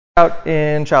Out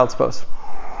in child's pose.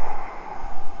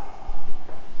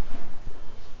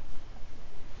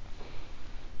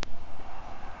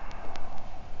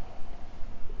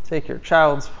 Take your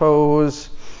child's pose.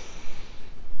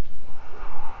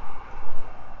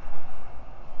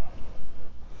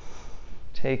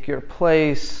 Take your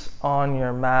place on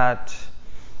your mat.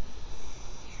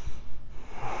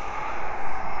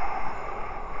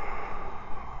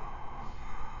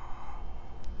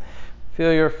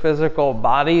 Feel your physical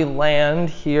body land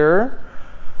here.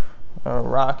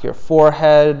 Rock your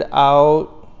forehead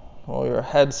out, roll your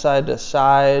head side to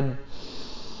side.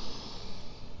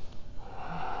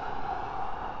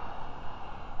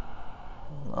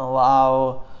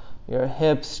 Allow your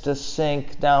hips to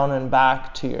sink down and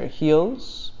back to your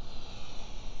heels.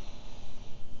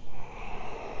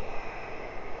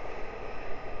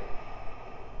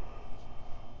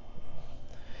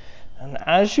 And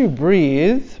as you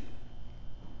breathe,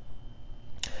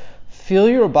 feel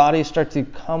your body start to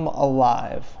come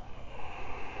alive.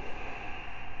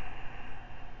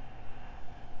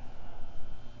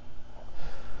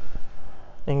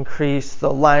 Increase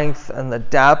the length and the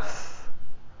depth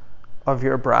of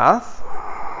your breath.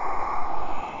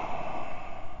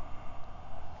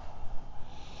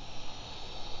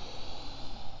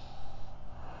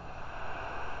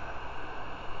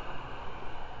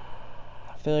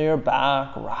 Feel your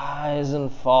back rise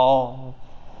and fall.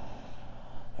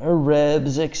 Your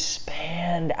ribs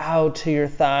expand out to your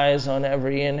thighs on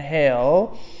every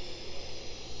inhale.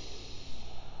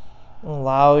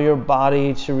 Allow your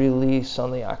body to release on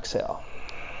the exhale.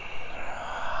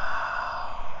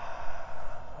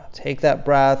 Take that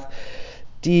breath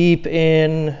deep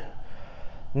in.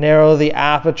 Narrow the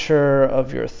aperture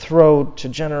of your throat to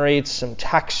generate some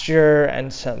texture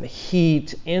and some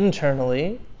heat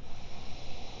internally.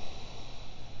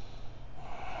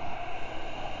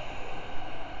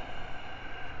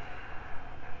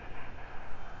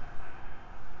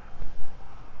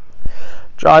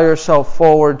 Draw yourself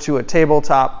forward to a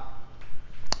tabletop.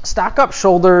 Stack up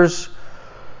shoulders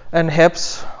and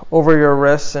hips over your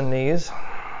wrists and knees.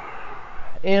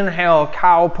 Inhale,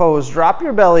 cow pose. Drop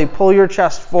your belly, pull your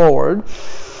chest forward.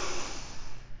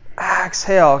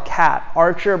 Exhale, cat.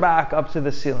 Arch your back up to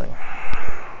the ceiling.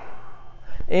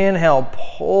 Inhale,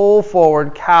 pull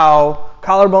forward, cow.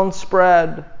 Collarbone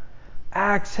spread.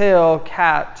 Exhale,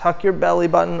 cat. Tuck your belly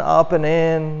button up and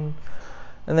in.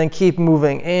 And then keep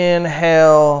moving.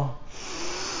 Inhale.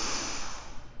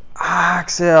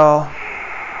 Exhale.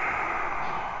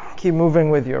 Keep moving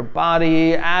with your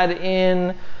body. Add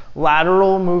in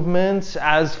lateral movements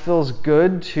as feels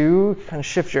good too. Kind of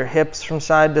shift your hips from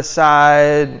side to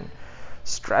side.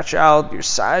 Stretch out your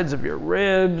sides of your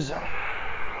ribs.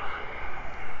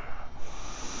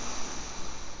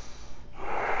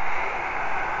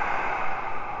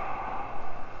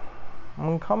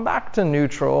 And come back to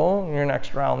neutral in your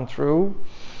next round through.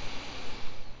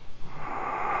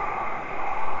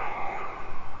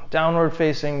 Downward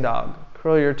facing dog.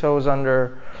 Curl your toes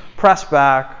under, press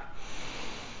back.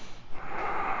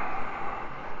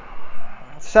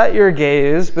 Set your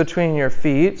gaze between your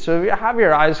feet. So if you have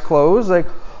your eyes closed,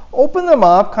 open them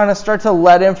up, kind of start to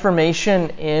let information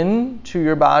in to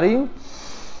your body.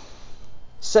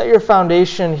 Set your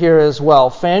foundation here as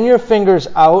well. Fan your fingers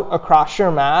out across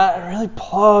your mat and really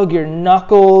plug your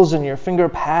knuckles and your finger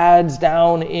pads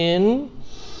down in.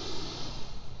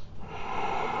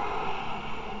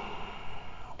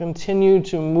 Continue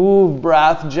to move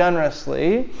breath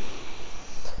generously.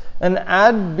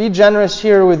 And be generous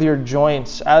here with your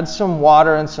joints. Add some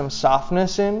water and some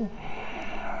softness in.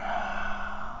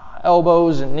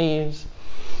 Elbows and knees.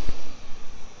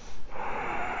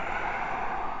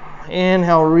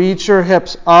 Inhale, reach your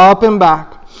hips up and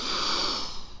back.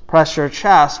 Press your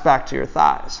chest back to your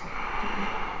thighs.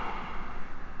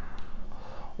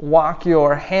 Walk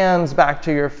your hands back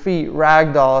to your feet,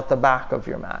 ragdoll at the back of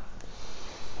your mat.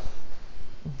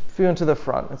 Feel into the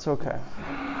front, it's okay.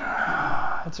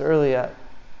 It's early yet.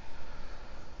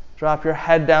 Drop your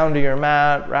head down to your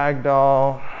mat,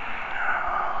 ragdoll.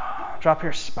 Drop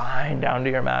your spine down to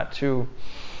your mat too.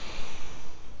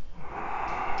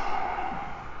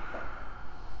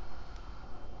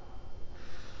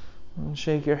 And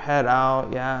shake your head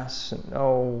out, yes,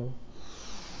 no.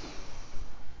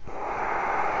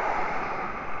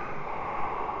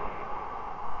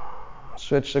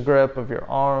 Switch the grip of your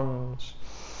arms.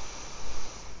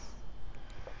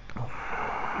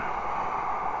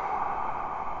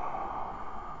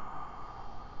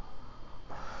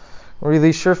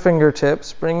 Release your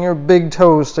fingertips. Bring your big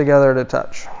toes together to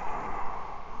touch.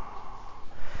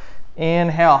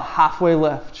 Inhale, halfway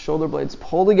lift. Shoulder blades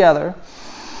pull together.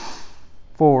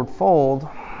 Forward fold.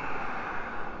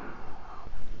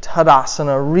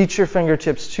 Tadasana. Reach your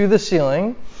fingertips to the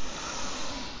ceiling.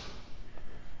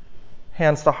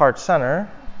 Hands to heart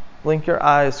center. Blink your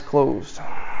eyes closed.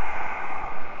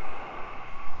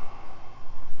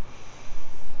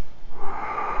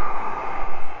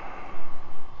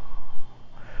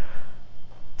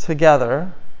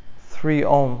 Together, 3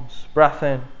 ohms. Breath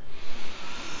in.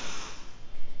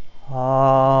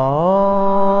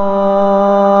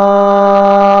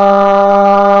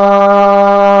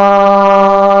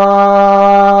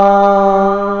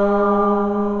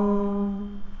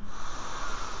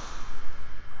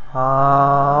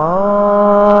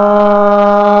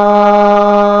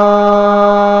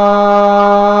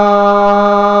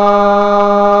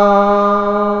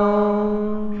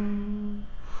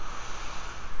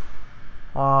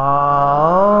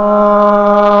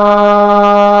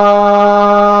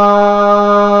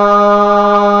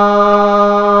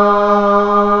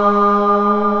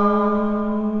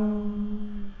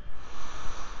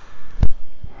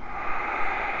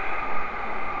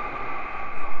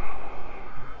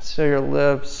 Seal your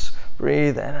lips.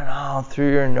 Breathe in and out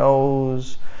through your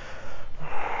nose.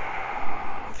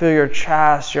 Feel your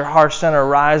chest, your heart center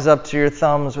rise up to your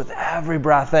thumbs with every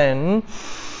breath in.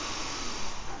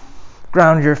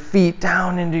 Ground your feet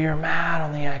down into your mat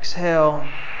on the exhale.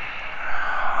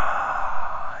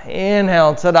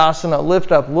 Inhale, Tadasana,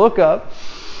 lift up, look up.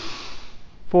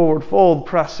 Forward fold,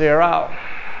 press the air out.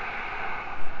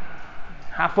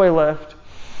 Halfway lift.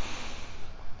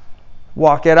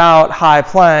 Walk it out, high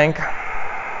plank.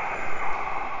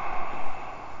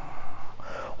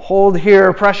 Hold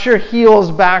here, press your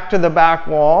heels back to the back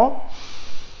wall.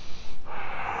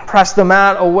 Press the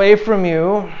mat away from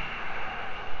you.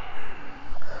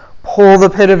 Pull the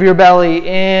pit of your belly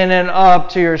in and up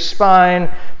to your spine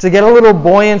to get a little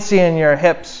buoyancy in your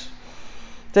hips.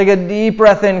 Take a deep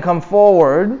breath in, come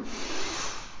forward.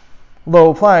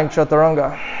 Low plank,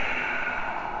 chaturanga.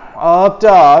 Up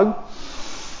dog.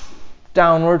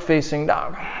 Downward facing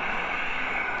dog.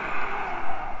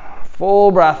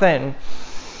 Full breath in.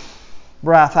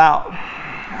 Breath out.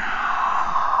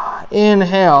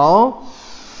 Inhale.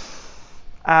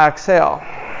 Exhale.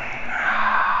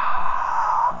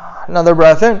 Another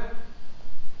breath in.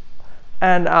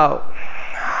 And out.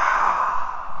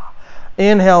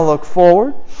 Inhale, look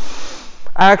forward.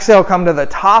 Exhale, come to the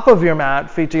top of your mat,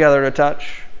 feet together to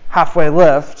touch. Halfway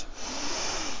lift.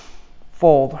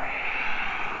 Fold.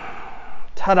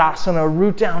 Tadasana,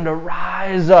 root down to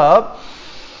rise up.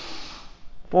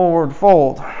 Forward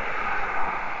fold.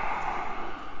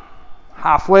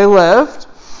 Halfway lift.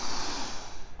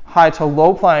 High to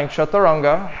low plank,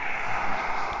 chaturanga.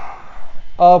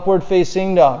 Upward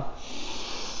facing dog.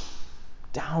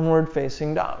 Downward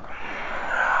facing dog.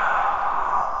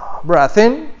 Breath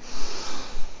in.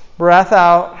 Breath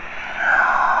out.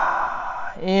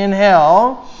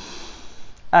 Inhale.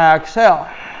 Exhale.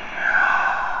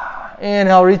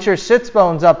 Inhale, reach your sits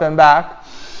bones up and back.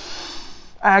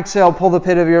 Exhale, pull the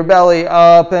pit of your belly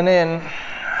up and in.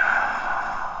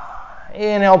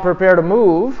 Inhale, prepare to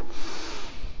move.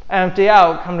 Empty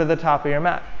out, come to the top of your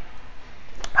mat.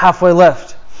 Halfway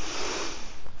lift.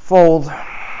 Fold.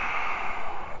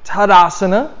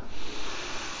 Tadasana.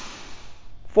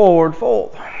 Forward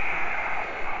fold.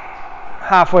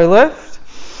 Halfway lift.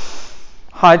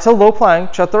 High to low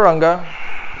plank, chaturanga.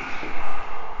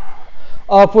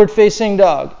 Upward facing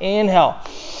dog. Inhale.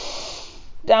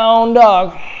 Down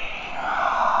dog.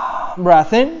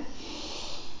 Breath in.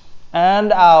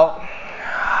 And out.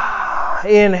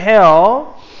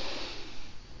 Inhale.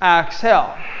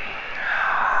 Exhale.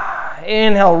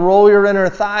 Inhale, roll your inner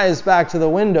thighs back to the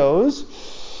windows.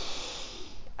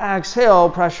 Exhale,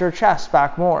 press your chest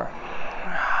back more.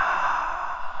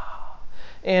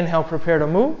 Inhale, prepare to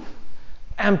move.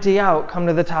 Empty out, come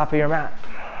to the top of your mat.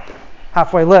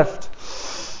 Halfway lift.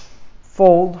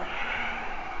 Fold.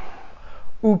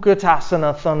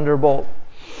 Utkatasana, thunderbolt.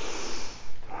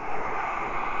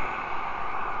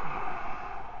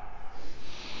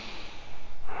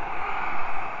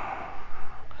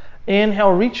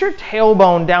 Inhale, reach your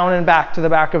tailbone down and back to the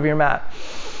back of your mat.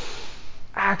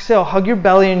 Exhale, hug your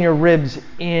belly and your ribs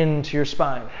into your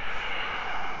spine.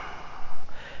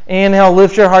 Inhale,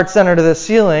 lift your heart center to the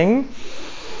ceiling.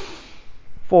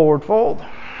 Forward fold.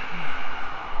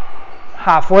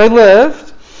 Halfway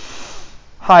lift.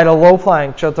 High to low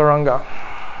plank, chaturanga.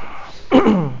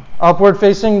 Upward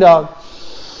facing dog.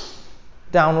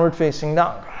 Downward facing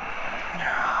dog.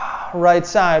 Right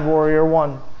side, warrior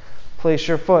one. Place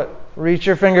your foot. Reach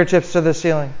your fingertips to the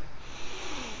ceiling.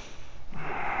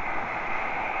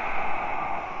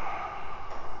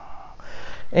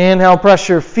 Inhale, press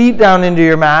your feet down into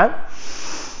your mat.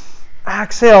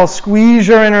 Exhale, squeeze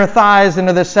your inner thighs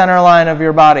into the center line of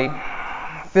your body.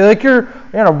 Feel like you're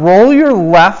going to roll your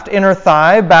left inner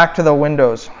thigh back to the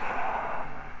windows.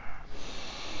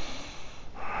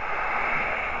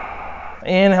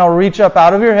 Inhale, reach up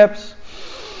out of your hips.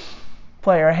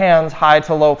 Plant your hands high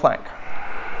to low plank.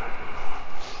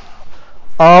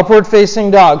 Upward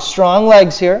facing dog. Strong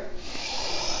legs here.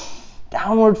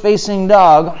 Downward facing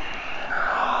dog.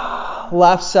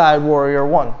 Left side warrior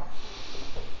one.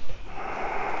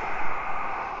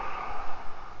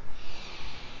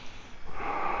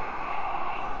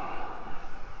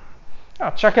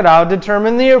 Now check it out.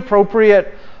 Determine the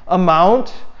appropriate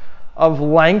amount of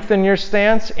length in your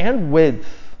stance and width.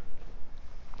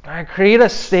 All right, create a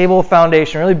stable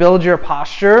foundation. Really build your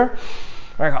posture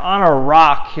like on a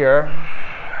rock here.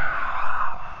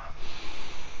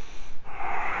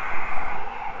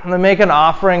 And then make an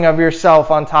offering of yourself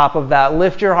on top of that.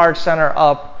 Lift your heart center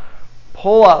up.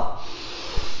 Pull up.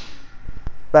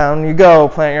 Down you go.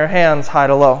 Plant your hands high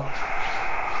to low.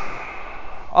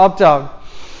 Up dog.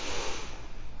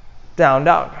 Down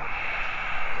dog.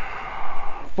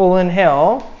 Full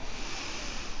inhale.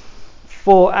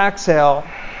 Full exhale.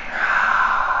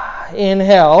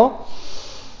 Inhale.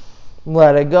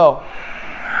 Let it go.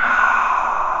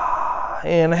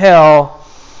 Inhale.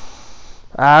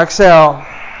 Exhale.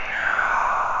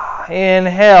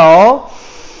 Inhale.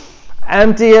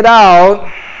 Empty it out.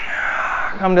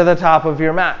 Come to the top of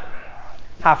your mat.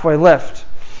 Halfway lift.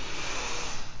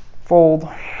 Fold.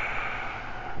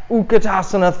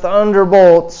 Utkatasana,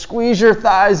 thunderbolt. Squeeze your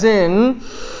thighs in.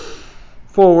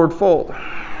 Forward fold.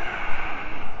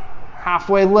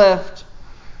 Halfway lift.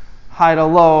 High to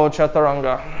low,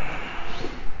 chaturanga.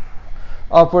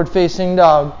 Upward facing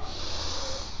dog.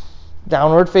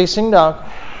 Downward facing dog.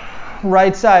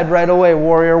 Right side, right away,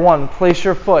 warrior one. Place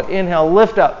your foot. Inhale,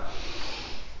 lift up.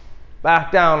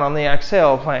 Back down on the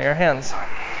exhale, plant your hands.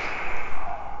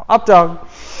 Up dog.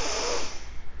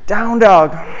 Down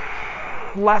dog.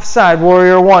 Left side,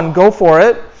 warrior one. Go for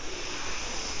it.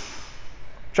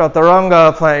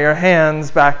 Chaturanga, plant your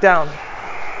hands, back down.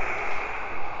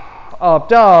 Up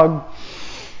dog.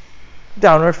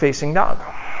 Downward facing dog.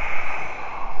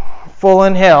 Full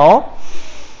inhale.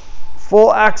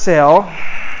 Full exhale.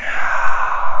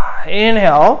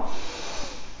 Inhale.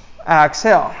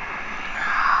 Exhale.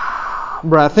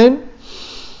 Breath in.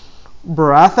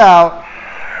 Breath out.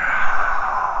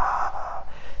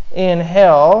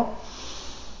 Inhale.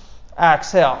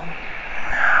 Exhale.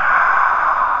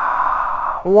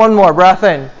 One more. Breath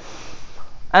in.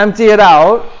 Empty it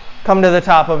out. Come to the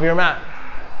top of your mat.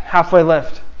 Halfway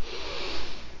lift.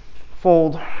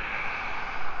 Fold.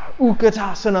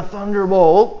 Utkatasana,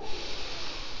 thunderbolt.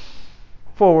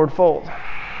 Forward fold.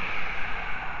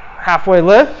 Halfway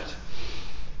lift.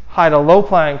 High to low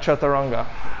plank, chaturanga.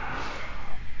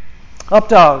 Up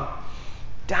dog.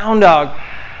 Down dog.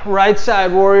 Right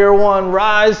side, warrior one.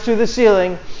 Rise to the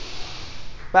ceiling.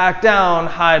 Back down,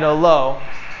 high to low.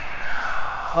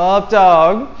 Up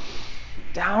dog.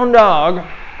 Down dog.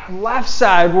 Left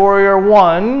side, warrior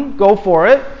one. Go for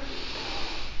it.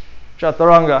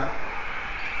 Chaturanga.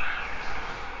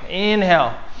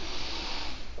 Inhale.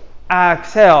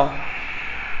 Exhale.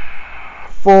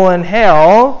 Full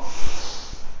inhale.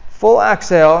 Full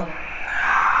exhale.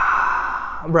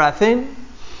 Breath in.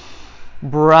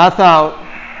 Breath out.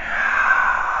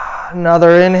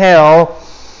 Another inhale.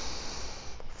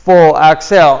 Full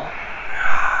exhale.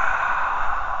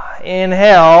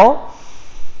 Inhale.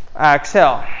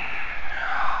 Exhale.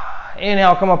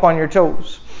 Inhale, come up on your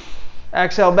toes.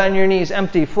 Exhale, bend your knees,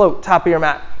 empty, float, top of your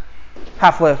mat.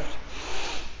 Half lift.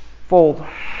 Fold.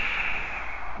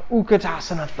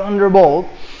 Utkatasana, thunderbolt.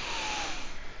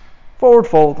 Forward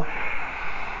fold.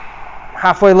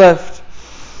 Halfway lift.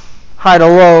 High to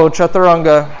low,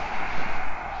 chaturanga.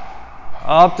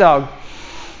 Up dog.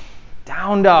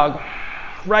 Down dog.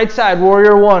 Right side,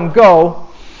 warrior one, go.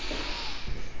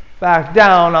 Back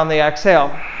down on the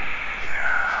exhale.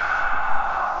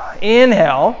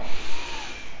 Inhale.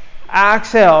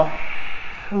 Exhale.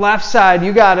 Left side,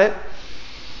 you got it.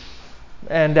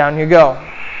 And down you go.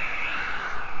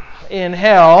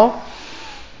 Inhale.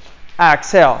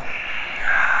 Exhale.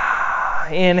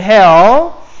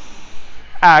 Inhale.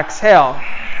 Exhale.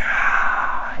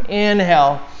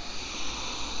 Inhale.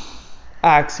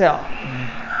 Exhale.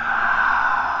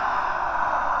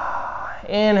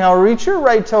 Inhale, reach your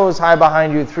right toes high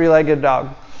behind you, three-legged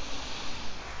dog.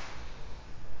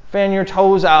 Fan your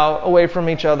toes out away from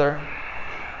each other.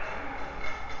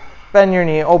 Bend your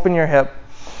knee, open your hip.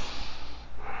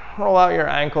 Roll out your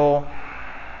ankle,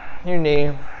 your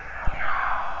knee.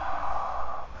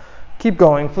 Keep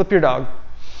going. Flip your dog.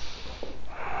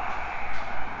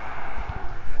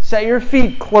 Set your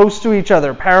feet close to each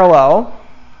other, parallel.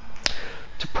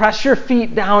 To press your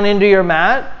feet down into your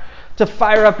mat, to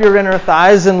fire up your inner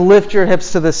thighs and lift your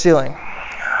hips to the ceiling.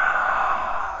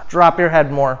 Drop your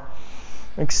head more.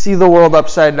 Like see the world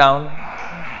upside down.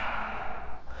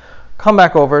 Come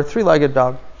back over, three-legged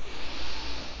dog.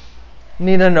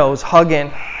 Knee to nose, hug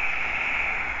in.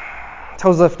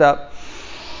 Toes lift up.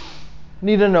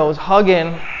 Knee to nose, hug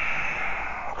in.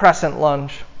 Crescent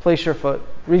lunge. Place your foot.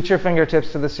 Reach your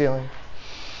fingertips to the ceiling.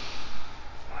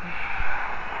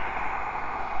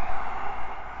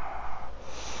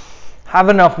 Have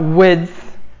enough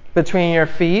width between your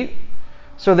feet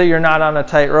so that you're not on a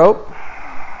tightrope.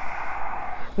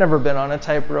 Never been on a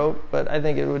tightrope, but I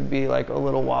think it would be like a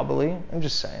little wobbly. I'm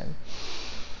just saying.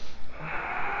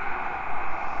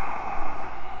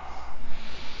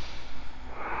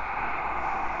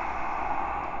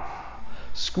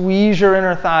 Squeeze your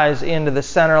inner thighs into the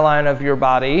center line of your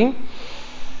body.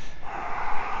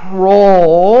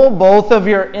 Roll both of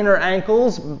your inner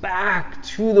ankles back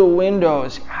to the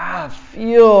windows.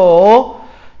 Feel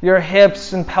your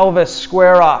hips and pelvis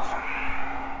square off.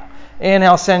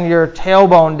 Inhale, send your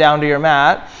tailbone down to your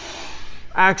mat.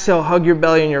 Exhale, hug your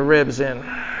belly and your ribs in.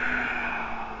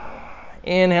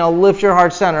 Inhale, lift your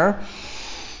heart center.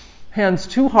 Hands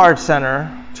to heart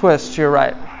center. Twist to your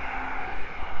right.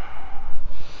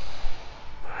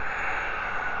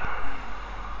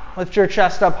 Lift your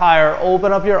chest up higher.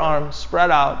 Open up your arms. Spread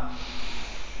out.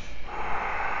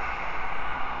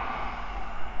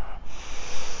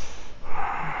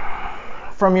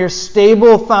 From your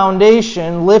stable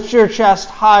foundation, lift your chest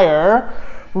higher.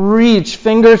 Reach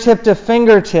fingertip to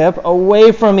fingertip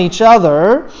away from each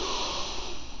other.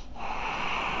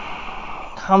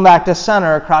 Come back to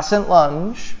center, crescent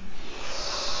lunge.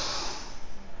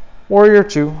 Warrior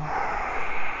 2.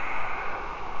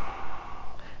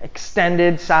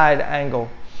 Extended side angle.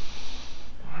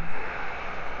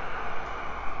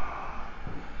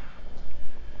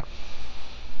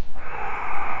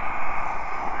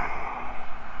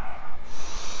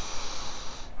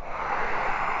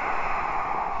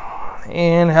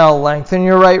 Inhale, lengthen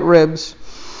your right ribs.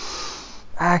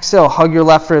 Exhale, hug your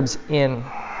left ribs in.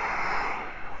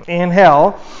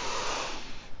 Inhale.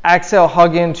 Exhale,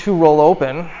 hug in to roll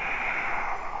open.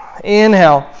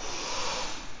 Inhale.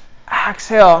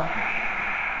 Exhale.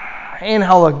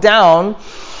 Inhale, look down.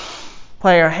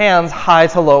 Plant your hands high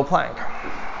to low plank.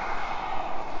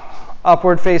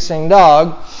 Upward facing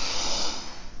dog.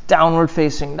 Downward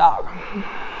facing dog.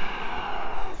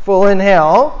 Full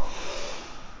inhale.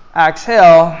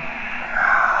 Exhale.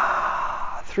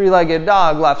 Three-legged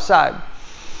dog, left side.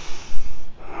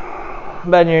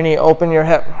 Bend your knee, open your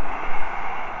hip.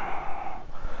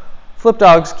 Flip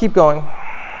dogs, keep going.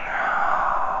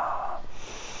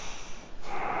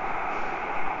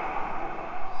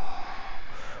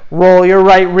 Roll your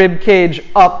right rib cage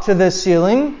up to the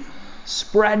ceiling.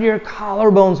 Spread your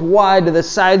collarbones wide to the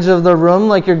sides of the room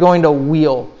like you're going to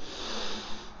wheel.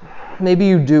 Maybe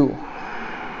you do.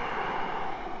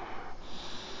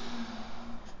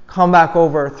 Come back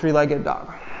over, three-legged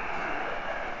dog.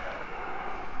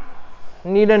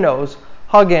 Knee to nose,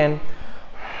 hug in.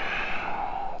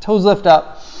 Toes lift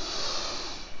up.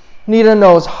 Knee to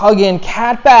nose, hug in,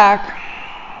 cat back.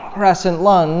 Crescent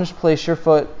lunge, place your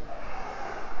foot.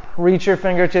 Reach your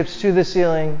fingertips to the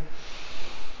ceiling.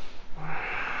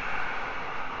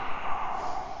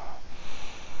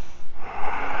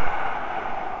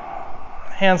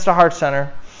 Hands to heart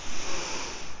center.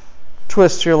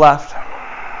 Twist to your left.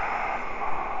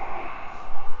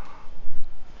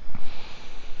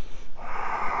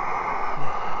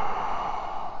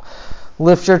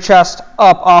 Lift your chest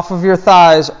up off of your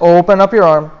thighs. Open up your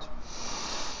arms.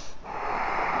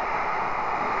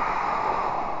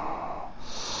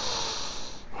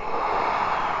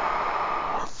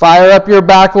 Fire up your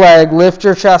back leg. Lift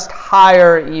your chest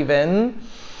higher even.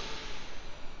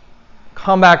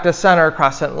 Come back to center,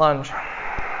 crescent lunge.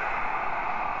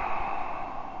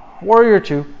 Warrior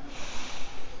 2.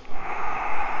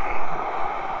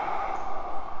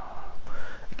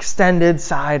 Extended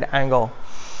side angle.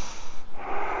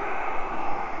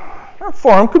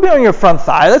 Forearm could be on your front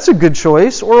thigh. That's a good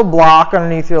choice. Or a block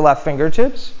underneath your left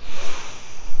fingertips.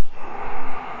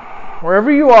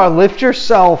 Wherever you are, lift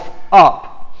yourself up.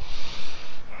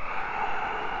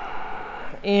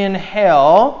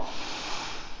 Inhale.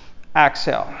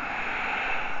 Exhale.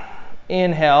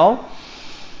 Inhale.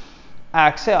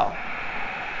 Exhale.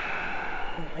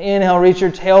 Inhale, reach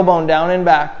your tailbone down and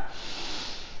back.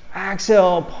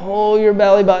 Exhale, pull your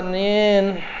belly button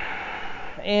in.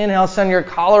 Inhale, send your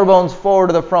collarbones forward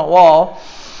to the front wall.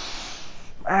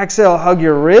 Exhale, hug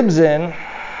your ribs in.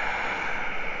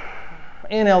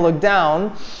 Inhale, look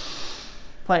down.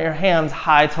 Plant your hands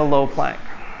high to low plank.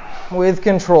 With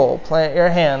control, plant your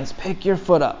hands, pick your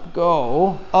foot up.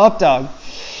 Go up dog.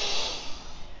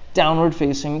 Downward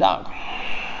facing dog.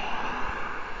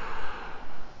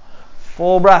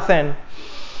 Full breath in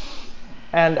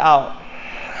and out.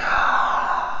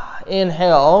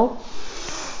 Inhale.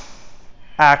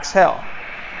 Exhale.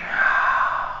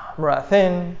 Breath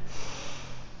in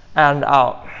and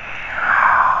out.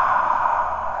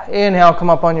 Inhale, come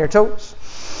up on your toes.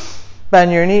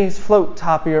 Bend your knees, float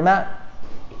top of your mat.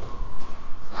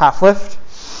 Half lift.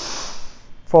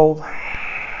 Fold.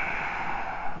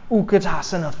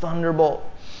 Utkatasana, thunderbolt.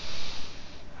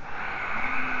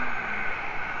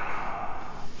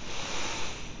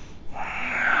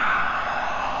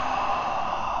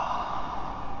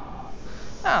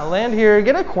 Land here,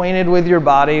 get acquainted with your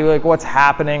body, like what's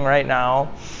happening right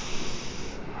now.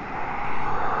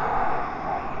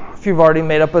 If you've already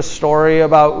made up a story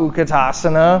about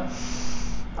Utkatasana,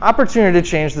 opportunity to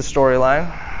change the storyline.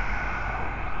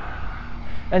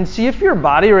 And see if your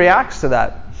body reacts to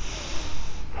that.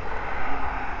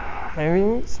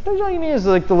 Maybe sometimes all you need is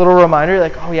like the little reminder,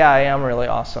 like, oh yeah, I am really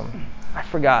awesome. I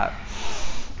forgot.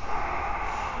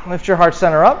 Lift your heart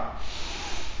center up.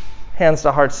 Hands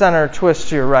to heart center, twist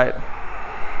to your right.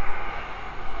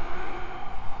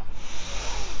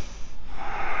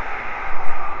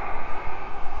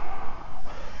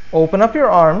 Open up your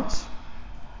arms.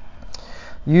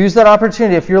 Use that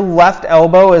opportunity. If your left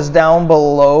elbow is down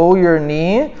below your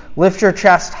knee, lift your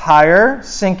chest higher,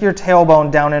 sink your tailbone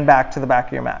down and back to the back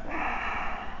of your mat.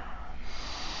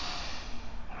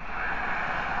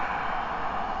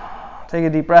 Take a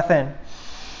deep breath in.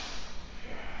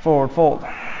 Forward fold.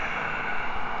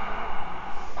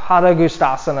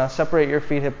 Padangusthasana, separate your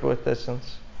feet hip width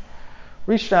distance.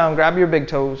 Reach down, grab your big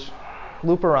toes,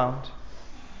 loop around.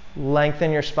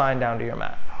 Lengthen your spine down to your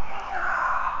mat.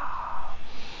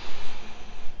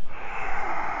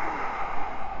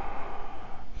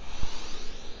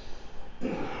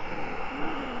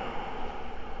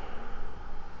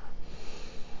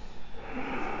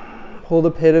 Pull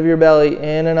the pit of your belly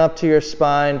in and up to your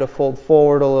spine to fold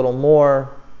forward a little more.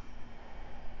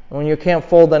 When you can't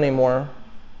fold anymore,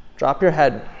 drop your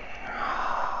head.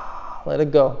 Let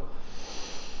it go.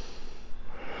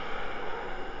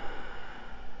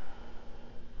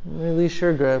 Release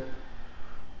your grip.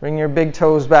 Bring your big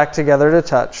toes back together to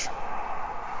touch.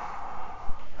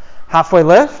 Halfway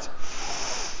lift.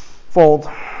 Fold.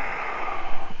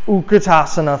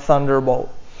 Utkatasana,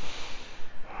 thunderbolt.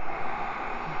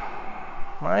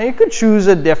 You could choose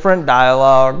a different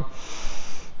dialogue.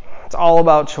 It's all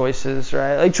about choices,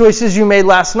 right? Like choices you made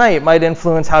last night might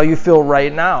influence how you feel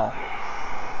right now.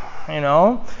 You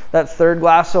know, that third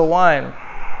glass of wine.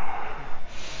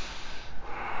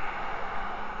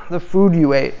 The food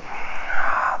you ate.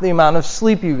 The amount of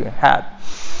sleep you had.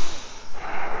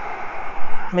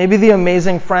 Maybe the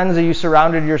amazing friends that you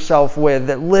surrounded yourself with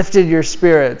that lifted your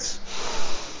spirits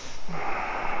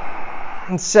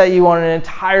and set you on an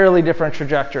entirely different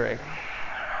trajectory.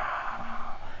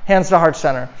 Hands to heart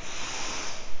center.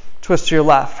 Twist to your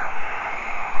left.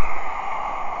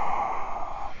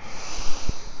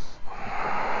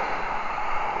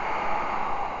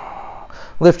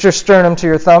 Lift your sternum to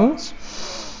your thumbs.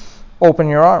 Open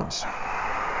your arms.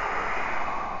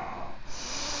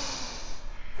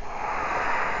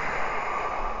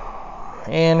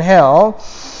 Inhale.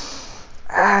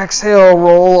 Exhale,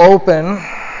 roll open.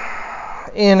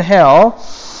 Inhale.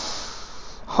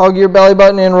 Hug your belly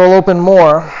button in, roll open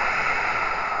more.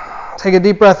 Take a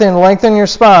deep breath in, lengthen your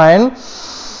spine.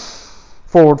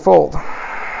 Forward fold.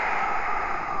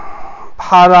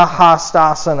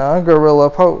 Padahastasana, gorilla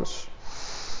pose.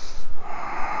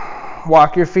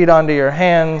 Walk your feet onto your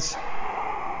hands.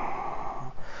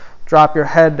 Drop your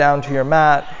head down to your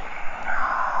mat.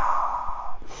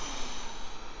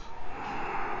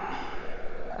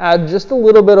 Add just a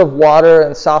little bit of water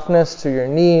and softness to your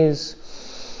knees.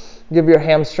 Give your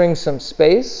hamstrings some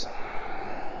space.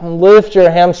 And lift your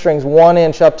hamstrings 1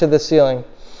 inch up to the ceiling.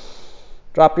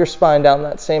 Drop your spine down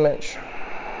that same inch.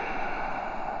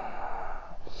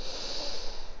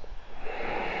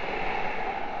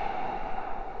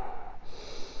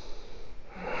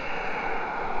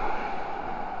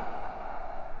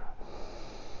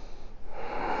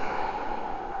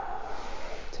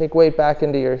 Take weight back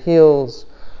into your heels.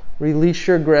 Release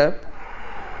your grip.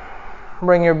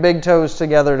 Bring your big toes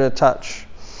together to touch.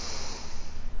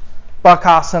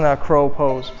 Bakasana, crow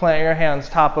pose. Plant your hands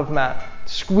top of mat.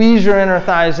 Squeeze your inner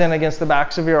thighs in against the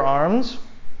backs of your arms.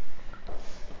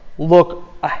 Look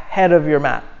ahead of your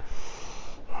mat.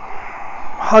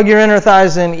 Hug your inner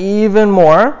thighs in even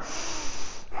more.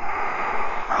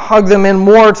 Hug them in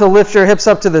more to lift your hips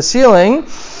up to the ceiling.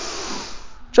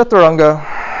 Chaturanga.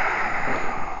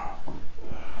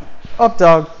 Up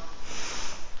dog.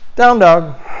 Down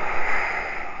dog.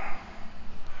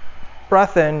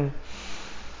 Breath in.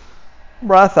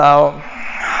 Breath out.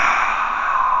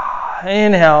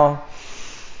 Inhale.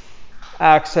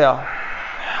 Exhale.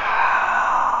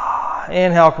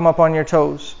 Inhale, come up on your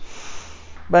toes.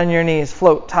 Bend your knees,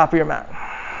 float, top of your mat.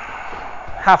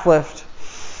 Half lift.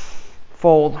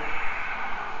 Fold.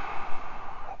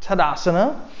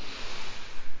 Tadasana.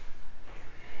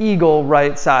 Eagle,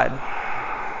 right side.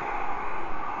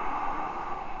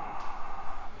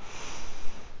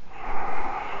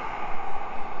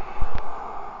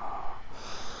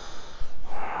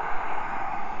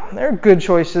 There are good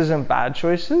choices and bad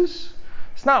choices.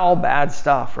 It's not all bad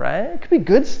stuff, right? It could be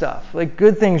good stuff, like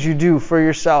good things you do for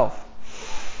yourself.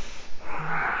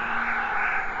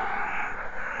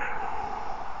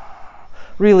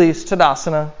 Release,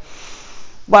 Tadasana.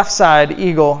 Left side,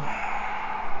 eagle.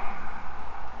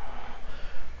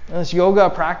 And this yoga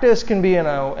practice can be an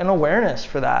awareness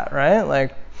for that, right?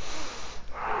 Like,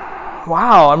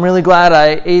 wow, I'm really glad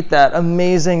I ate that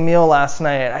amazing meal last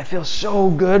night. I feel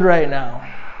so good right now.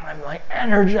 I'm like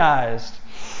energized.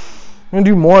 I'm going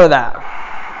to do more of that.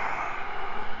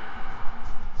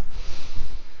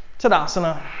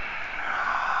 Tadasana.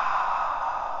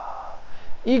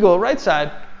 Eagle, right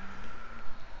side.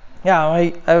 Yeah,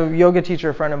 I have a yoga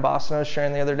teacher friend in Boston I was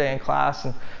sharing the other day in class,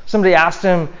 and somebody asked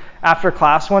him after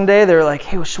class one day, they were like,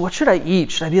 hey, what should I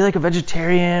eat? Should I be like a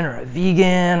vegetarian or a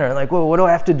vegan? Or like, well, what do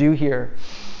I have to do here?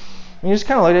 And he just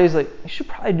kind of looked at it, he's like, you should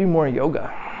probably do more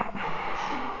yoga.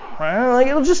 Right? Like,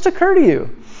 it'll just occur to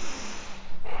you.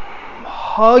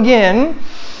 Hug in,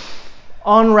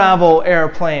 unravel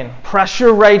airplane. Press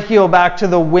your right heel back to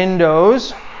the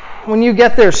windows. When you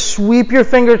get there, sweep your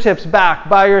fingertips back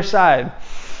by your side.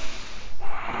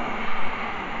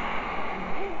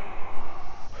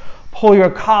 Pull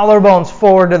your collarbones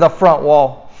forward to the front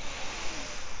wall.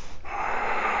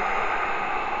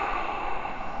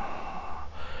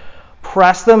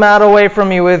 Press the mat away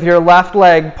from you with your left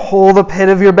leg. Pull the pit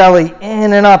of your belly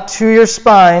in and up to your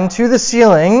spine, to the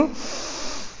ceiling.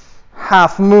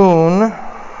 Half moon.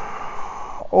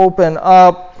 Open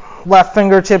up. Left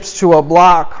fingertips to a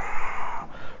block.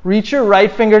 Reach your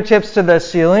right fingertips to the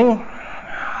ceiling.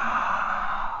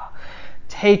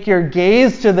 Take your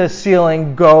gaze to the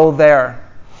ceiling. Go there.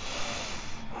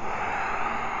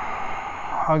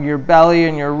 Hug your belly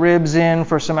and your ribs in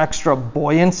for some extra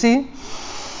buoyancy.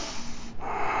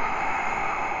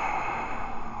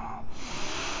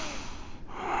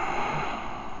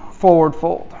 Forward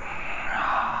fold.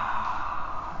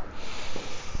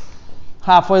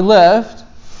 Halfway lift.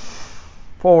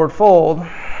 Forward fold.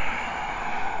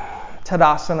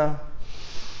 Tadasana.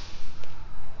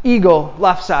 Eagle,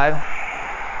 left side.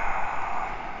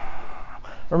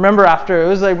 Remember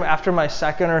after my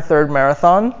second or third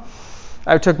marathon,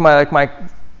 I took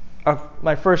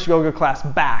my first yoga class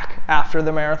back after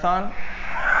the marathon.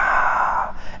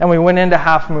 And we went into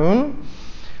half moon,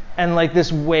 and like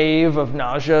this wave of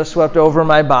nausea swept over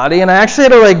my body, and I actually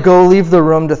had to like go leave the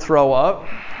room to throw up.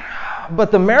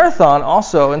 But the marathon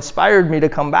also inspired me to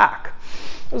come back.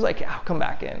 I was like, yeah, I'll come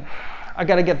back in. I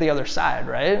got to get the other side,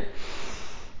 right?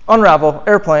 Unravel,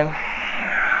 airplane.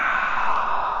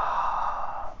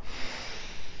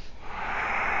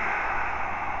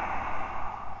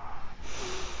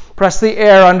 Press the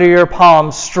air under your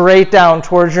palms straight down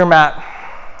towards your mat.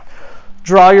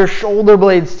 Draw your shoulder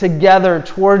blades together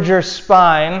towards your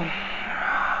spine.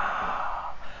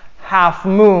 Half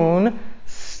moon,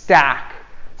 stack.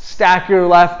 Stack your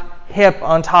left hip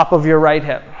on top of your right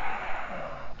hip.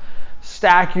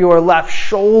 Stack your left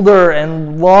shoulder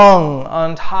and lung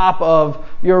on top of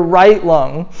your right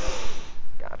lung.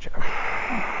 Gotcha.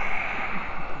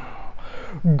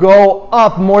 Go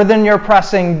up more than you're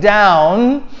pressing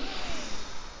down.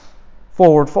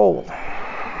 Forward fold.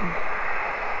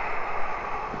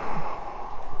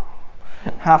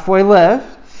 Halfway lift.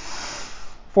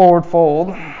 Forward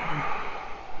fold.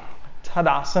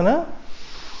 Tadasana.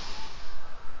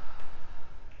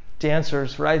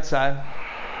 Dancers, right side.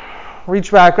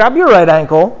 Reach back, grab your right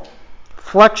ankle.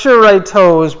 Flex your right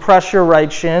toes, press your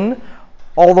right shin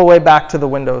all the way back to the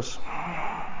windows.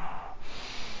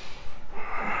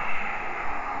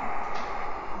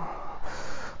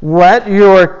 Let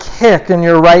your kick in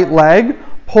your right leg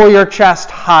pull your chest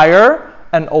higher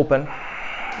and open.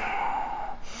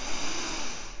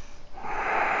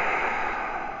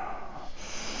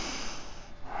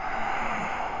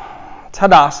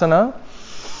 Tadasana.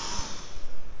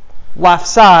 Left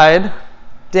side,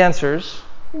 dancers.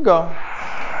 Go.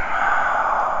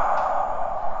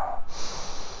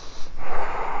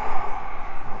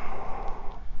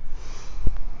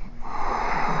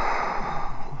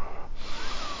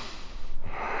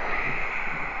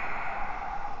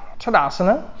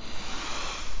 Tadasana.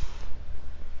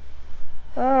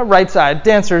 Right side,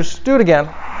 dancers. Do it again.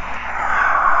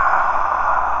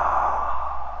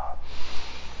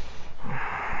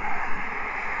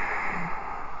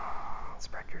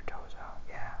 Spread your toes out.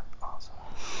 Yeah, awesome.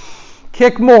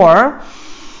 Kick more.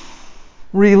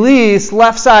 Release.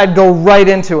 Left side, go right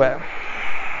into it.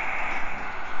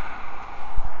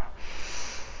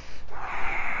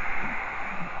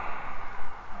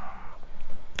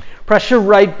 Press your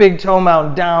right big toe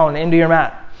mound down into your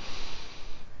mat.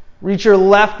 Reach your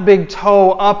left big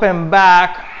toe up and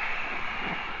back.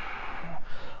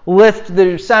 Lift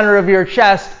the center of your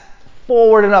chest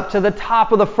forward and up to the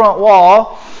top of the front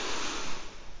wall.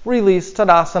 Release,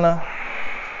 Tadasana.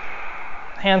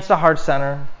 Hands to heart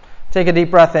center. Take a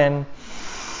deep breath in.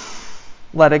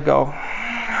 Let it go.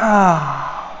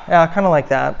 Yeah, kind of like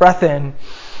that. Breath in.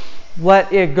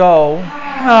 Let it go.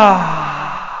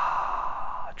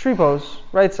 Tree pose,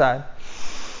 right side.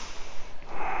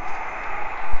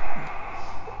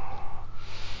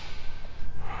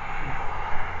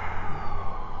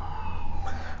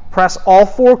 Press all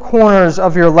four corners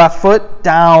of your left foot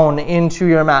down into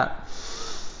your mat.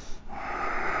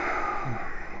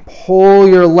 Pull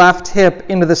your left hip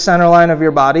into the center line of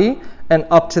your body and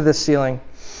up to the ceiling.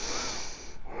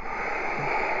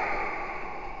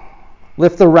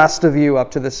 Lift the rest of you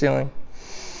up to the ceiling.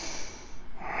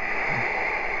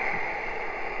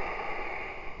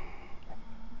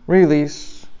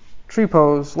 Release. Tree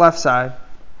pose, left side.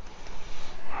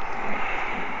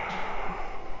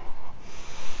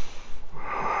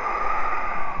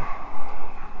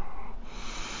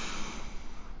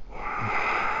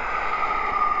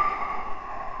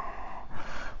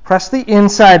 Press the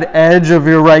inside edge of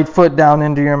your right foot down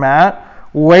into your mat.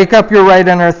 Wake up your right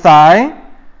inner thigh.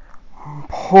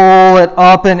 Pull it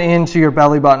up and into your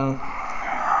belly button.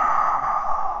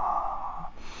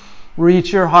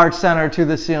 Reach your heart center to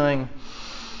the ceiling.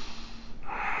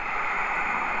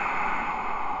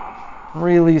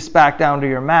 Release back down to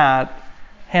your mat.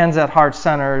 Hands at heart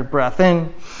center. Breath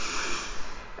in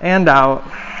and out.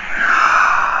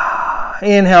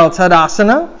 Inhale,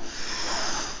 Tadasana.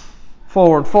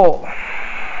 Forward fold.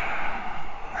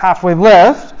 Halfway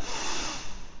lift.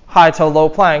 High to low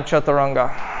plank,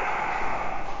 Chaturanga.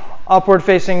 Upward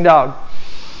facing dog.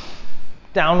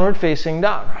 Downward facing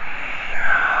dog.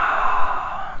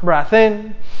 Breath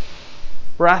in.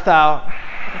 Breath out.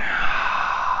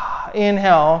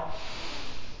 Inhale.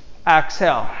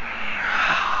 Exhale.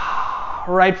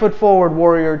 Right foot forward,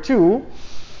 warrior two.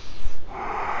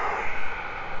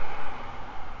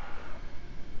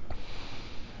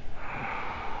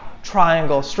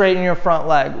 Triangle, straighten your front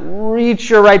leg. Reach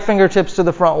your right fingertips to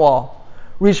the front wall.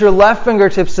 Reach your left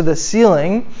fingertips to the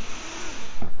ceiling.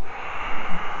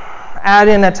 Add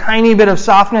in a tiny bit of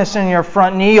softness in your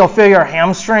front knee. You'll feel your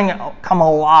hamstring come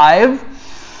alive.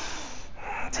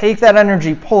 Take that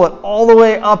energy, pull it all the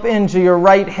way up into your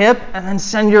right hip, and then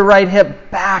send your right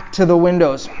hip back to the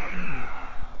windows.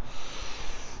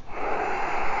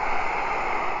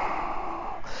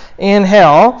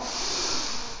 Inhale.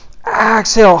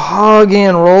 Exhale, hug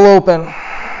in, roll open.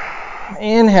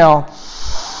 Inhale.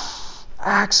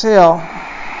 Exhale.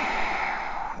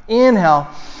 Inhale.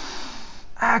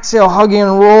 Exhale, hug in,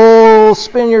 roll,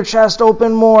 spin your chest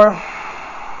open more.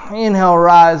 Inhale,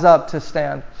 rise up to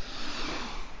stand.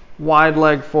 Wide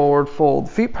leg forward, fold.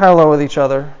 Feet parallel with each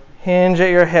other. Hinge at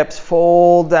your hips,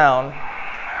 fold down.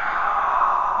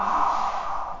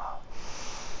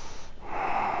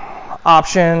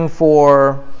 Option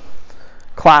for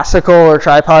classical or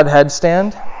tripod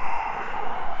headstand.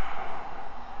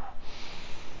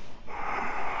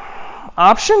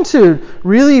 Option to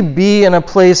really be in a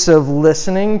place of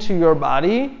listening to your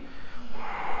body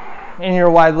in your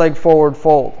wide leg forward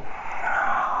fold.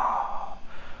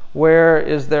 Where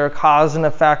is there a cause and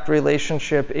effect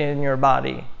relationship in your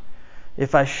body?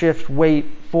 If I shift weight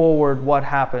forward, what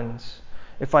happens?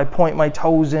 If I point my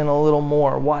toes in a little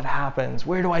more, what happens?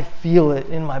 Where do I feel it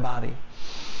in my body?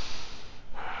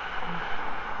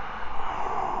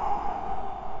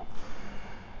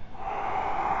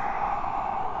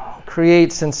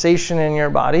 Create sensation in your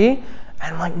body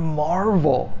and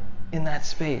marvel in that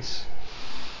space.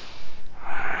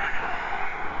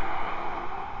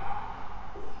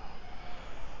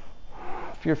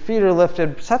 If your feet are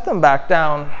lifted, set them back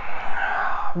down.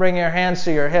 Bring your hands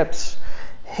to your hips.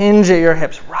 Hinge at your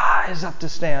hips. Rise up to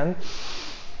stand.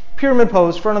 Pyramid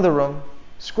pose, front of the room.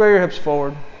 Square your hips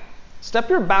forward. Step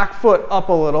your back foot up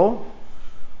a little.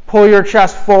 Pull your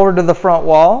chest forward to the front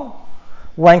wall.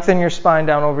 Lengthen your spine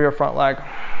down over your front leg.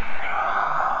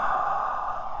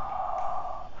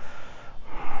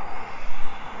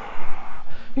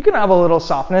 You can have a little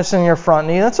softness in your front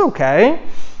knee. That's okay.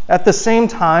 At the same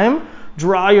time,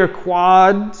 draw your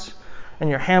quads and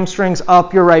your hamstrings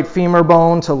up your right femur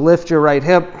bone to lift your right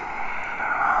hip.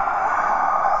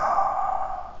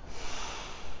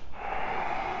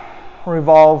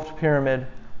 Revolved pyramid.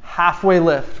 Halfway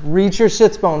lift. Reach your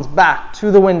sits bones back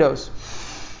to the windows.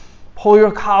 Pull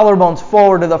your collarbones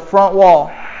forward to the front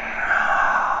wall.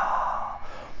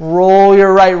 Roll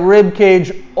your right rib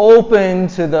cage open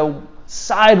to the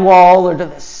side wall or to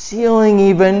the ceiling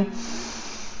even.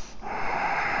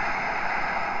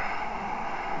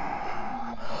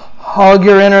 Hug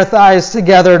your inner thighs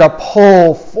together to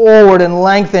pull forward and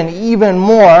lengthen even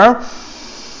more.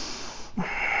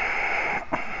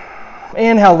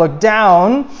 Inhale, look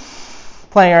down,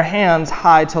 plant your hands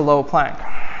high to low plank.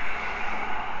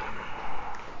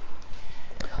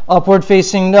 Upward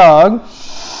facing dog,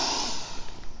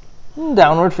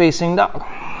 downward facing dog.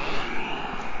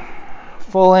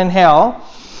 Full inhale,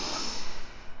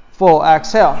 full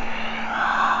exhale.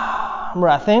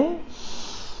 Breath in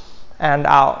and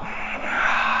out.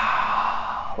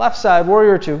 Left side,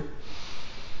 warrior two.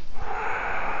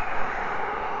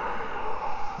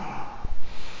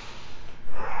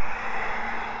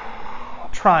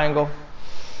 Triangle.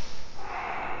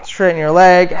 Straighten your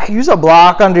leg. Use a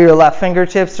block under your left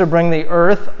fingertips to bring the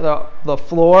earth, the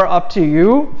floor up to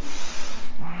you.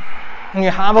 And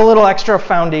you have a little extra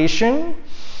foundation.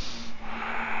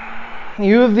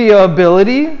 You have the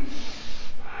ability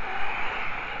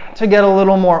to get a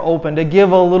little more open, to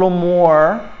give a little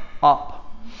more up.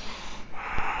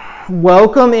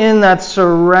 Welcome in that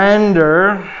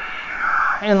surrender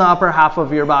in the upper half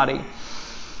of your body.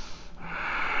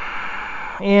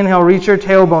 Inhale, reach your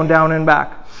tailbone down and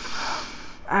back.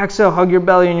 Exhale, hug your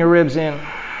belly and your ribs in.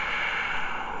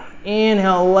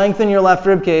 Inhale, lengthen your left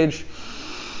rib cage.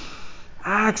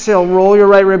 Exhale, roll your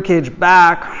right rib cage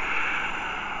back.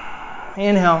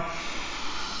 Inhale.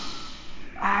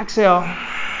 Exhale.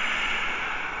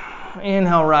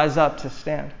 Inhale, rise up to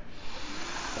stand.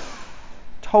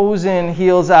 Toes in,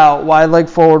 heels out, wide leg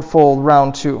forward fold,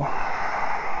 round two.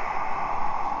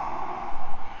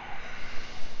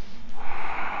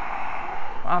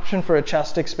 Option for a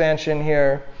chest expansion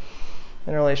here.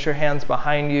 Interlace your hands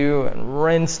behind you and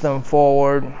rinse them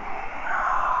forward.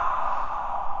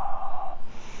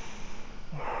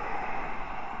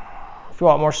 If you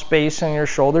want more space in your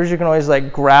shoulders, you can always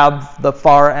grab the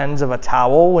far ends of a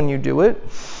towel when you do it.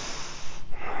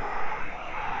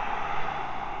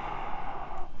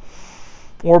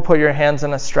 Or put your hands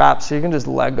in a strap so you can just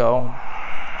let go.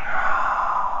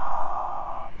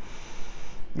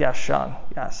 Yes, Sean.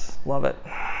 Yes, love it.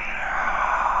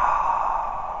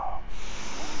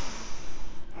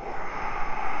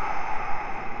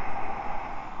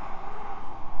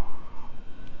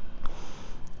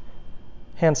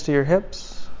 Hands to your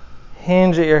hips.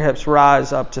 Hinge at your hips.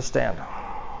 Rise up to stand.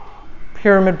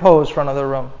 Pyramid pose, front of the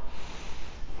room.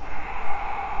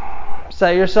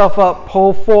 Set yourself up.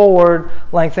 Pull forward.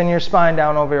 Lengthen your spine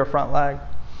down over your front leg.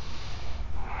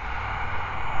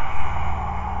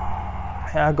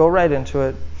 Yeah, go right into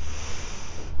it.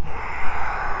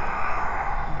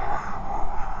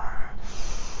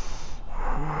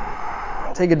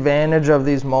 Take advantage of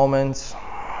these moments.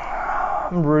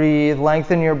 Breathe.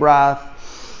 Lengthen your breath.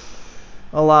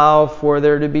 Allow for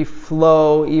there to be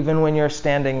flow even when you're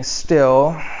standing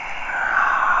still.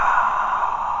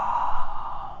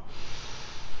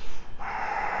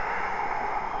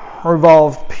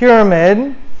 Revolved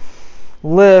pyramid.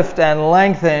 Lift and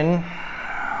lengthen.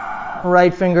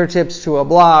 Right fingertips to a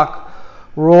block.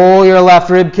 Roll your left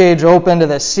rib cage open to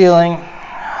the ceiling.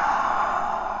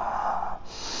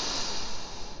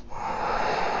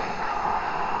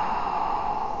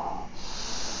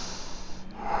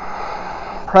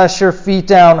 Press your feet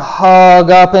down, hug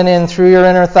up and in through your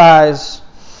inner thighs.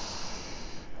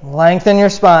 Lengthen your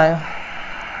spine.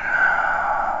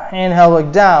 Inhale,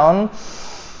 look down.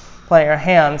 Plant your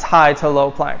hands high to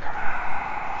low plank.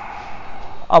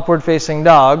 Upward facing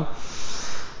dog.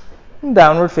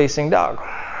 Downward facing dog.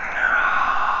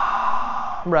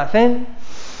 Breath in.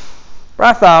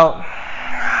 Breath out.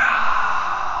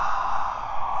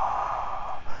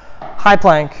 High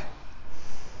plank.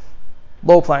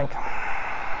 Low plank.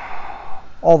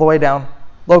 All the way down.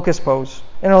 Locust pose.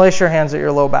 Interlace your hands at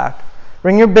your low back.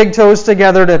 Bring your big toes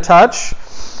together to touch.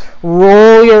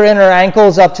 Roll your inner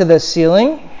ankles up to the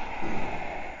ceiling.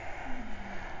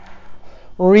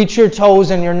 Reach your toes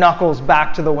and your knuckles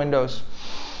back to the windows.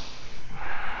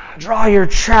 Draw your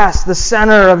chest, the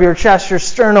center of your chest, your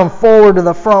sternum forward to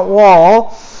the front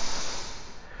wall.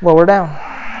 Lower down.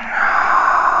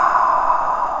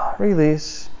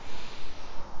 Release.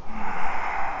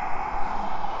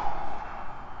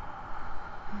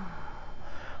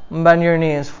 Bend your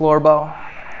knees, floor bow.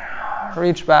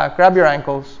 Reach back, grab your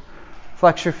ankles,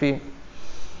 flex your feet.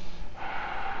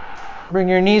 Bring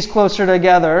your knees closer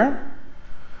together.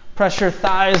 Press your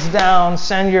thighs down,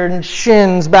 send your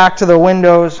shins back to the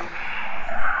windows.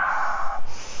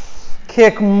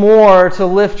 Kick more to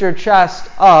lift your chest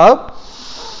up.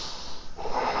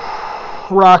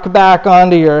 Rock back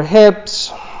onto your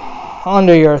hips,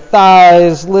 onto your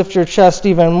thighs. Lift your chest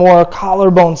even more.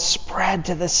 Collarbone spread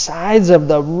to the sides of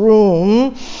the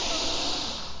room.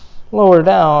 Lower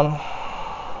down.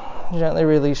 Gently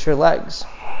release your legs.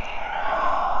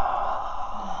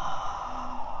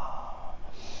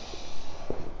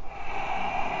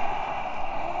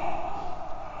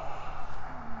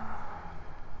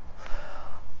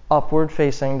 Upward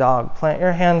facing dog. Plant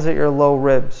your hands at your low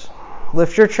ribs.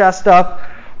 Lift your chest up.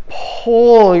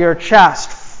 Pull your chest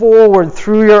forward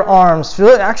through your arms. Feel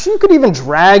it. Actually, you could even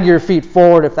drag your feet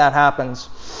forward if that happens.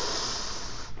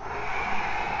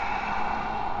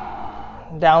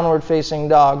 Downward facing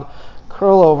dog.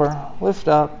 Curl over. Lift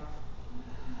up.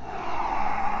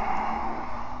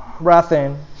 Breath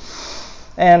in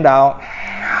and out.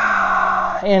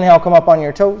 Inhale, come up on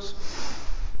your toes.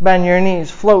 Bend your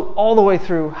knees, float all the way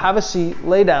through. Have a seat,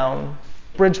 lay down,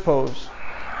 bridge pose.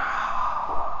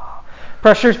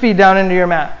 Press your feet down into your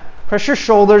mat. Press your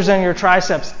shoulders and your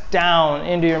triceps down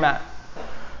into your mat.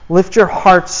 Lift your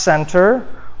heart center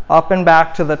up and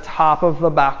back to the top of the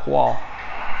back wall.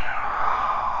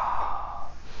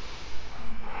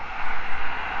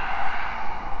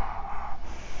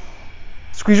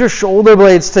 Squeeze your shoulder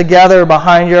blades together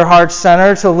behind your heart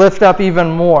center to lift up even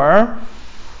more.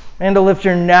 And to lift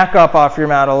your neck up off your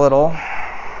mat a little.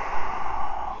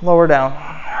 Lower down.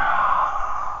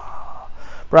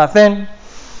 Breath in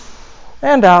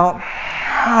and out.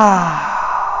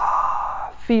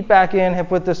 Feet back in, hip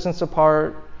width distance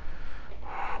apart.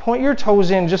 Point your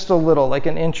toes in just a little, like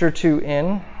an inch or two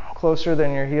in, closer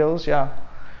than your heels, yeah.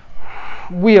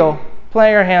 Wheel.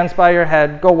 Plant your hands by your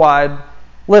head, go wide.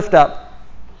 Lift up.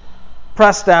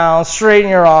 Press down, straighten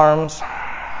your arms.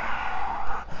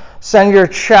 Send your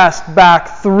chest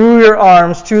back through your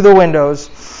arms to the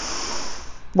windows.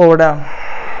 Lower down.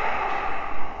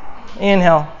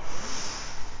 Inhale.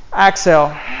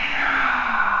 Exhale.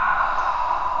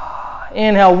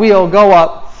 Inhale, wheel, go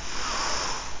up.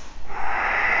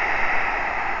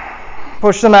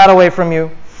 Push the mat away from you.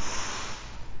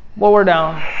 Lower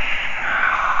down.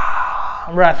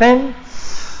 Breath in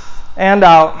and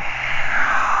out.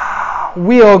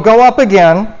 Wheel, go up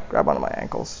again. Grab onto my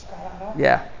ankles.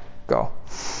 Yeah. Go.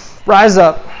 Rise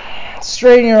up.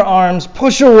 Straighten your arms.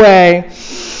 Push away.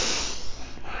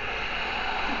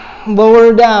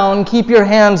 Lower down. Keep your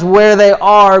hands where they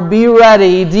are. Be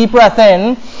ready. Deep breath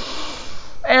in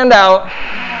and out.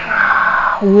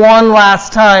 One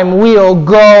last time. Wheel.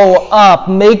 Go up.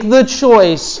 Make the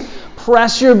choice.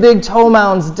 Press your big toe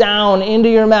mounds down into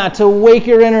your mat to wake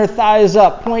your inner thighs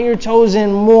up. Point your toes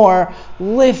in more.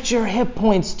 Lift your hip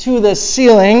points to the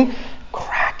ceiling.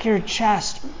 Crack your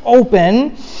chest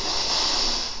open.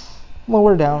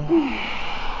 Lower down.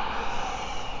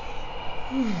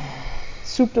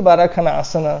 Supta Baddha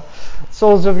Konasana.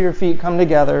 Soles of your feet come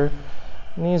together.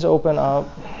 Knees open up.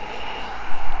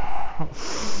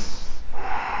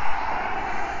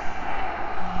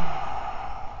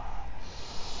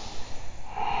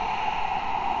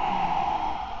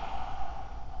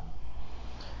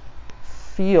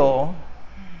 Feel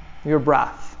your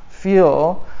breath.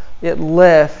 Feel it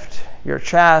lift your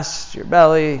chest, your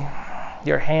belly,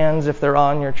 your hands if they're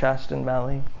on your chest and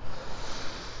belly.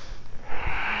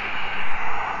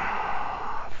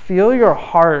 Feel your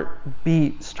heart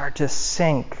beat start to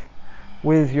sync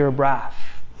with your breath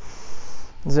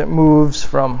as it moves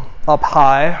from up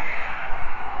high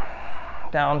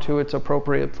down to its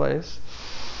appropriate place.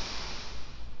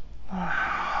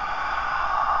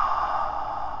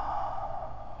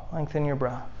 Lengthen your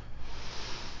breath.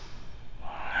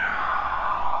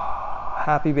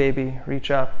 Happy baby.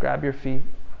 Reach up, grab your feet.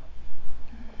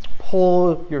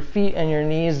 Pull your feet and your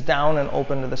knees down and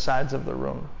open to the sides of the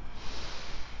room.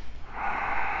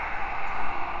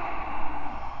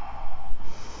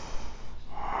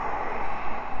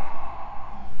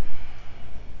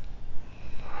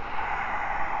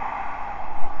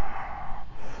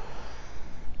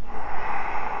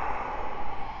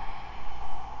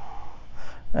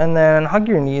 And then hug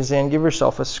your knees in, give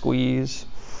yourself a squeeze.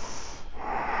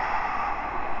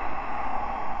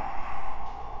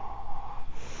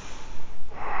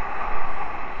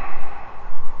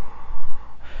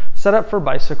 Set up for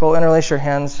bicycle. Interlace your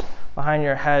hands behind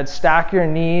your head. Stack your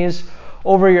knees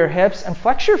over your hips and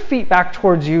flex your feet back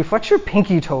towards you. Flex your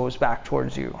pinky toes back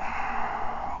towards you.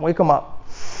 Wake them up.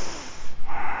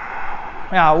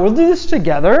 Yeah, we'll do this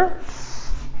together.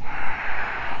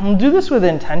 We'll do this with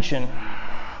intention.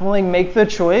 We'll make the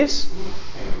choice.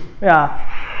 Yeah.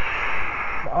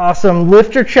 Awesome.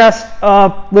 Lift your chest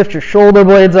up. Lift your shoulder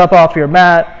blades up off your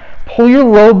mat. Pull your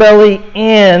low belly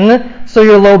in so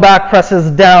your low back presses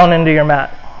down into your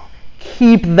mat.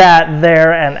 Keep that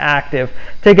there and active.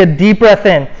 Take a deep breath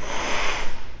in.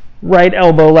 Right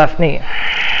elbow, left knee.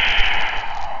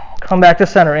 Come back to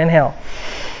center. Inhale.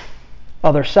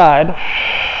 Other side.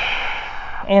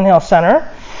 Inhale, center.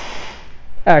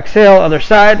 Exhale, other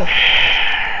side.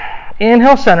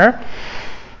 Inhale, center.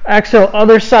 Exhale,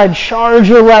 other side. Charge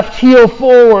your left heel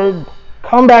forward.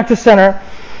 Come back to center.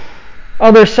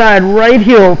 Other side, right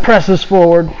heel presses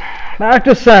forward. Back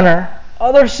to center.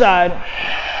 Other side.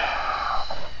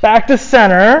 Back to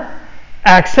center.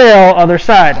 Exhale, other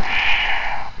side.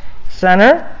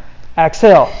 Center.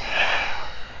 Exhale.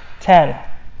 10,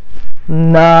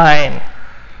 9,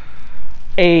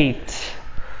 8,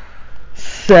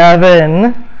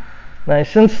 7.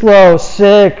 Nice and slow.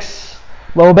 6.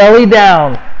 Low belly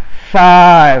down.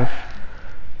 5,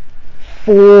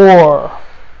 4.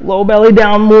 Low belly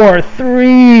down more.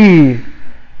 3,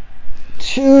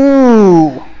 2,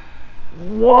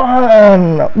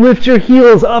 1. Lift your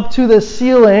heels up to the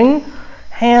ceiling.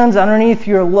 Hands underneath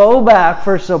your low back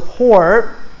for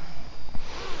support.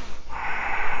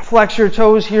 Flex your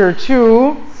toes here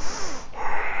too.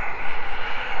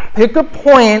 Pick a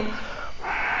point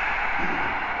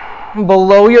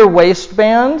below your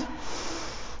waistband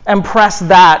and press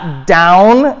that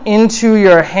down into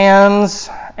your hands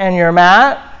and your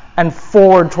mat and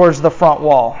forward towards the front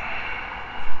wall.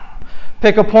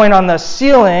 Pick a point on the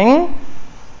ceiling.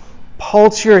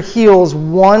 Pulse your heels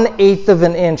 1/8 of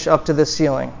an inch up to the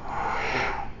ceiling.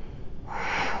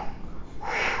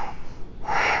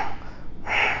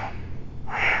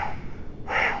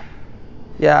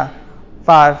 Yeah.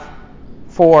 5,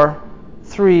 4,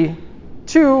 3,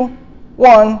 2,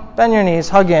 1. Bend your knees.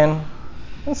 Hug in.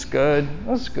 That's good.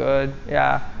 That's good.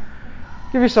 Yeah.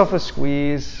 Give yourself a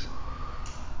squeeze.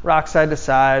 Rock side to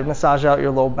side. Massage out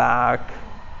your low back.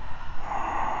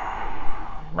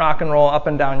 Rock and roll up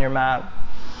and down your mat.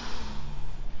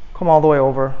 Come all the way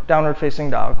over. Downward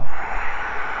facing dog.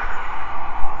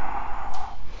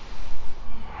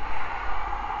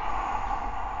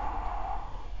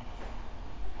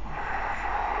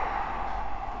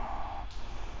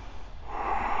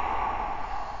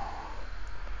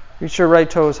 Reach your right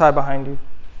toes high behind you.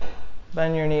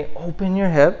 Bend your knee. Open your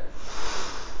hip.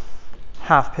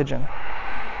 Half pigeon.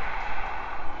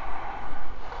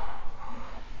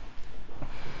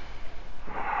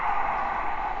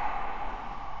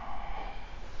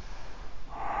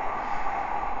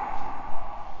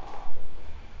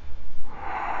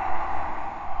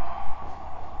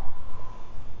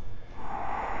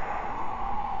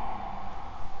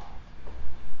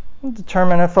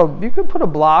 Determine if you could put a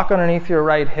block underneath your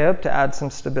right hip to add some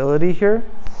stability here.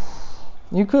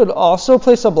 You could also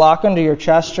place a block under your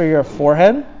chest or your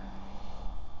forehead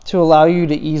to allow you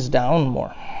to ease down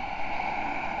more.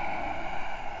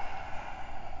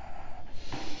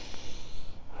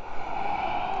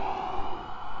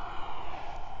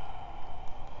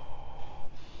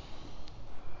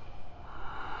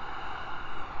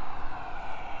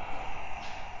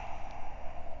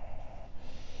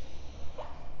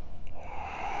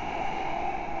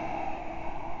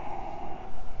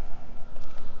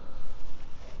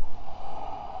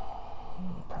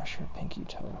 Press your pinky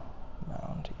toe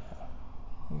around. Yeah.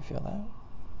 You feel that?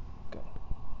 Good.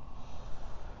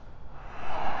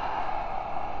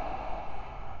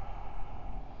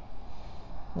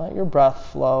 Let your breath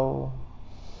flow.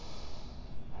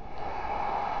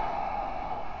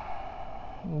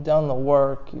 You've done the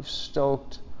work. You've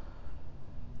stoked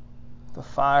the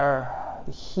fire,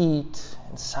 the heat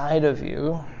inside of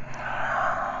you.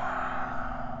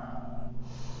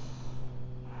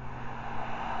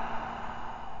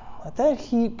 Let that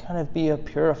heat kind of be a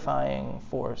purifying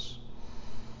force.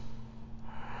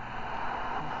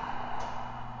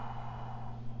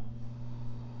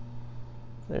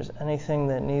 If there's anything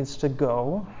that needs to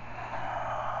go,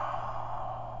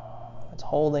 that's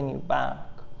holding you back,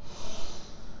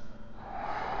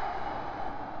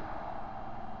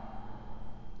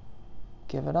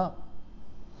 give it up.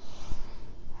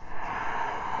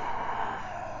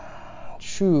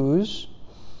 choose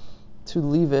to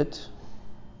leave it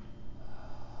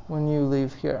when you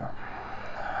leave here.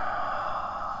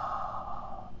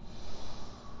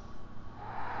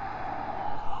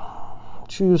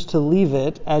 Choose to leave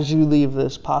it as you leave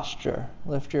this posture.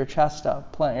 Lift your chest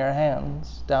up, plant your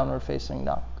hands, downward facing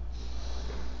dog.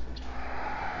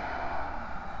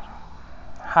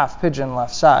 Half pigeon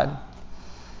left side.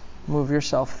 Move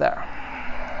yourself there.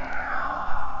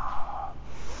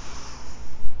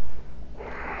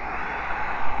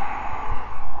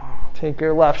 Take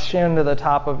your left shin to the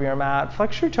top of your mat.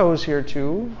 Flex your toes here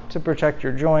too to protect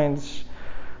your joints.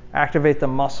 Activate the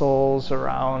muscles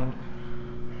around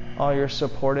all your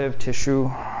supportive tissue.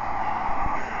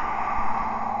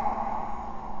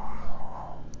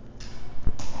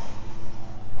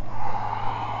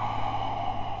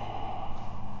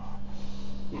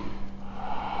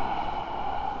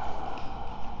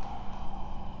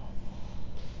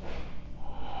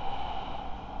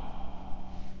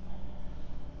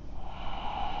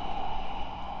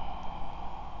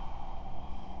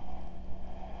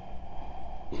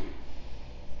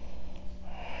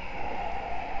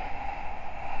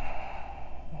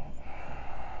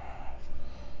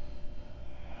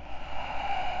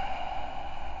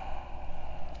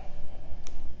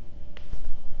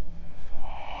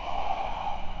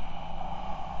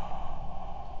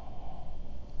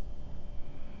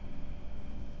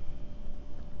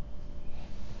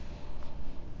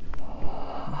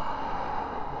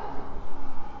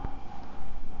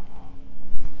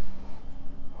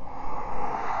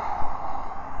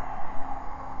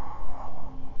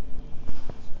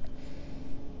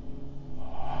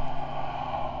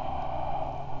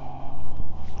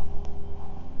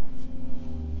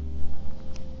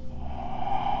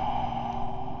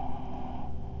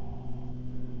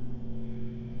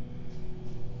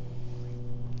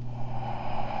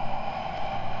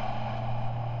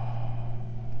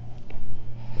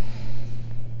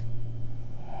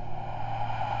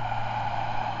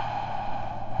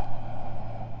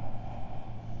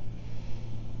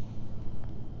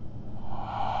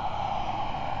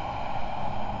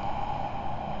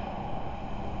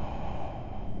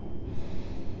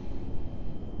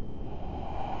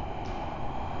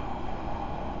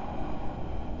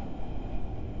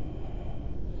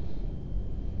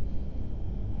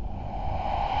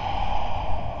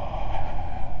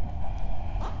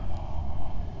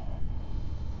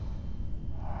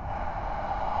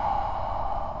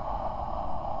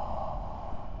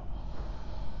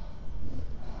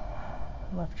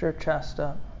 Lift your chest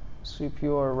up. Sweep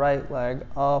your right leg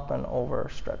up and over.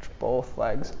 Stretch both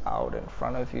legs out in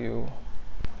front of you.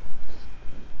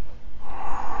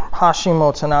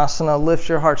 Paschimottanasana. Lift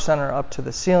your heart center up to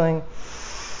the ceiling.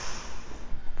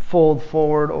 Fold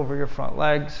forward over your front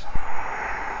legs.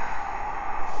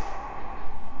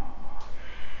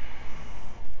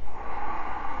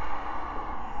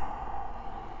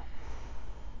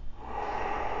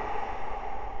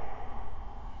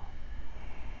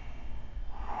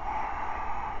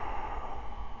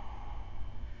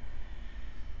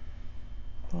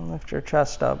 Lift your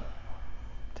chest up.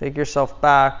 Take yourself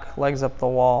back, legs up the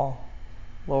wall.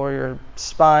 Lower your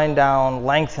spine down,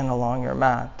 lengthen along your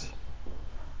mat.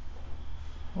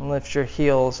 And lift your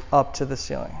heels up to the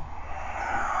ceiling.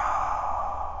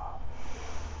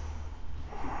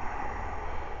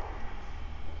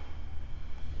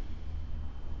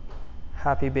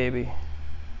 Happy baby.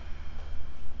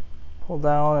 Pull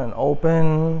down and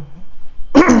open.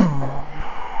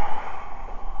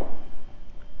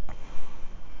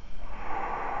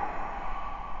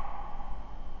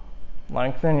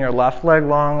 Lengthen your left leg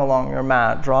long along your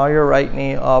mat. Draw your right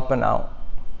knee up and out.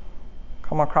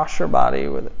 Come across your body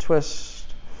with a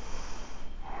twist.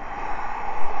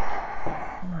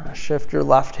 Shift your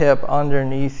left hip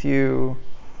underneath you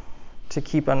to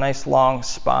keep a nice long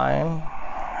spine.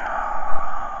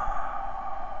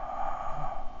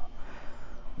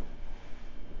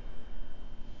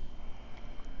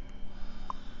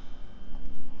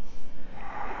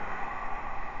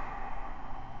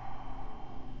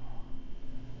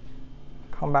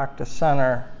 Come back to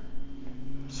center.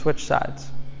 Switch sides.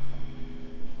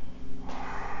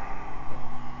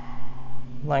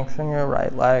 Lengthen your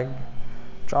right leg.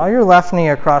 Draw your left knee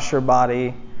across your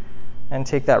body and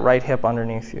take that right hip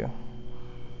underneath you.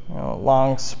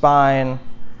 Long spine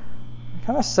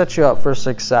kind of sets you up for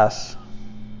success.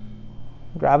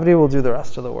 Gravity will do the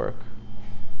rest of the work.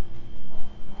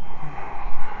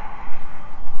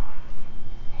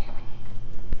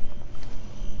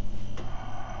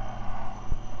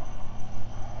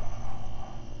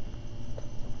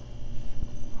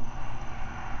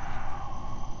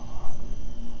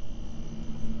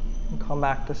 Come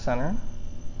back to center.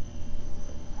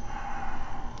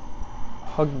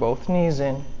 Hug both knees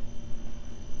in.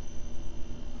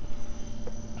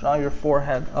 Draw your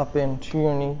forehead up into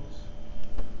your knees.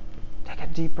 Take a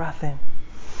deep breath in.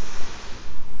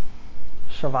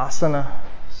 Shavasana.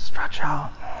 Stretch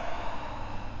out.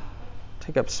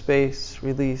 Take up space.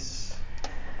 Release.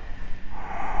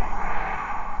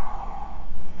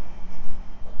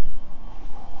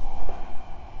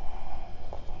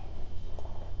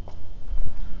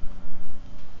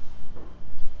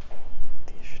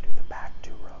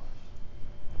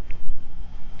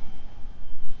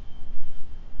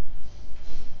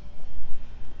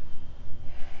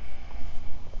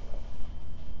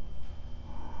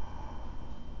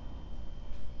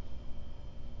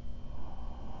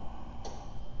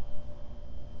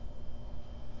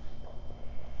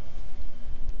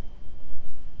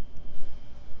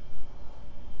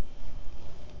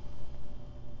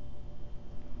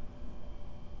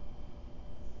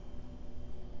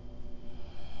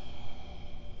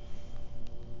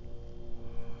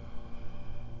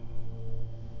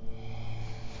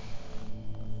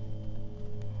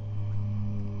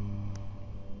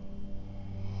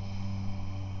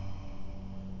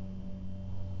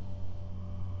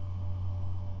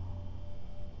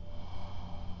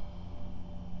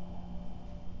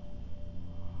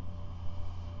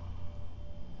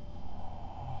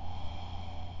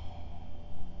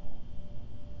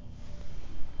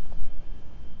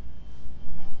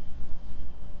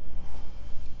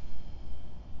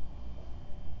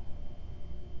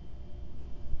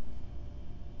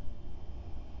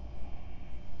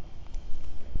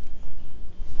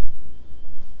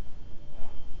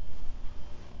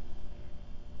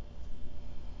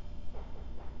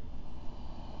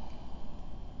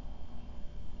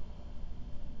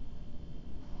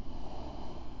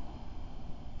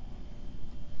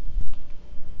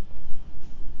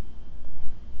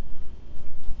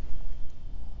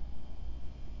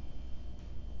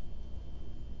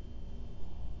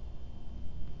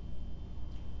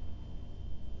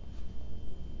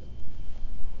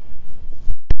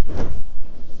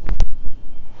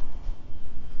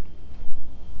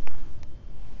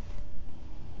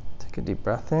 Take a deep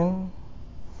breath in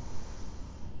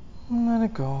and let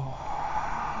it go.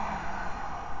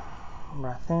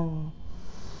 Breath in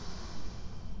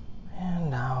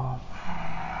and out.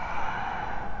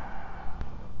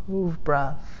 Move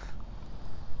breath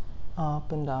up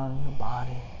and down your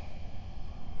body.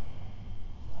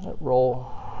 Let it roll.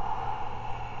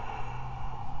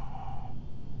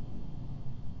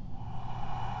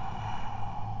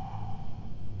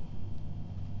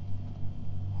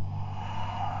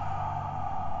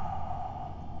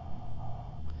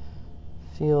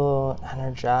 Feel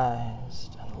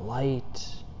energized and light.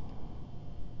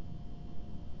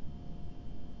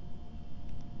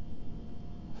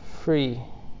 Free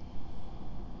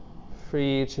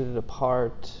to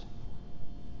depart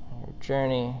on your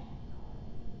journey,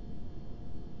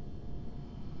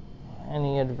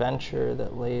 any adventure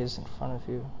that lays in front of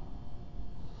you.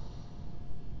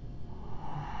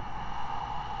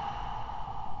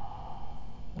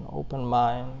 An open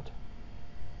mind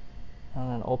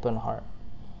and an open heart.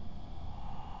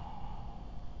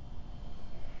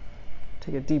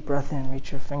 Take a deep breath in,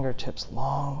 reach your fingertips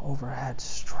long overhead,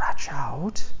 stretch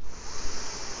out.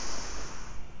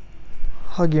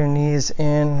 Hug your knees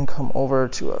in, come over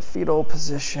to a fetal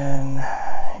position,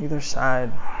 either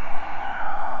side.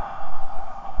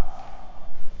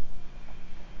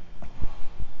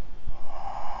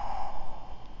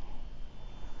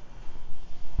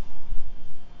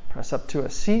 Press up to a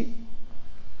seat.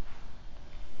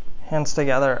 Hands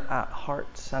together at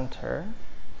heart center.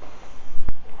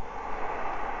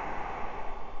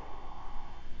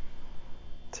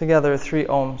 Together, 3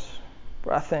 ohms.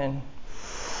 Breath in.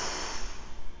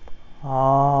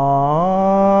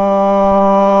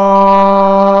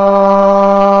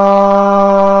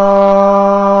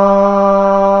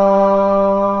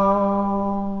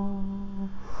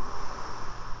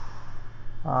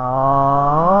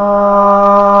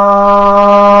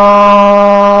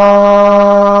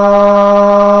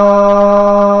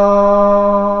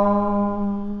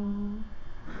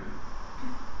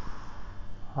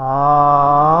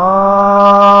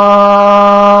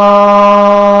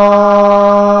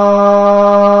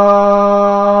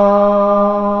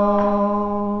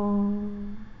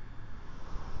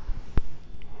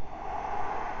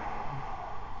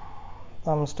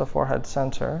 Thumbs to forehead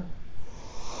center.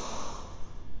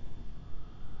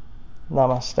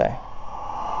 Namaste.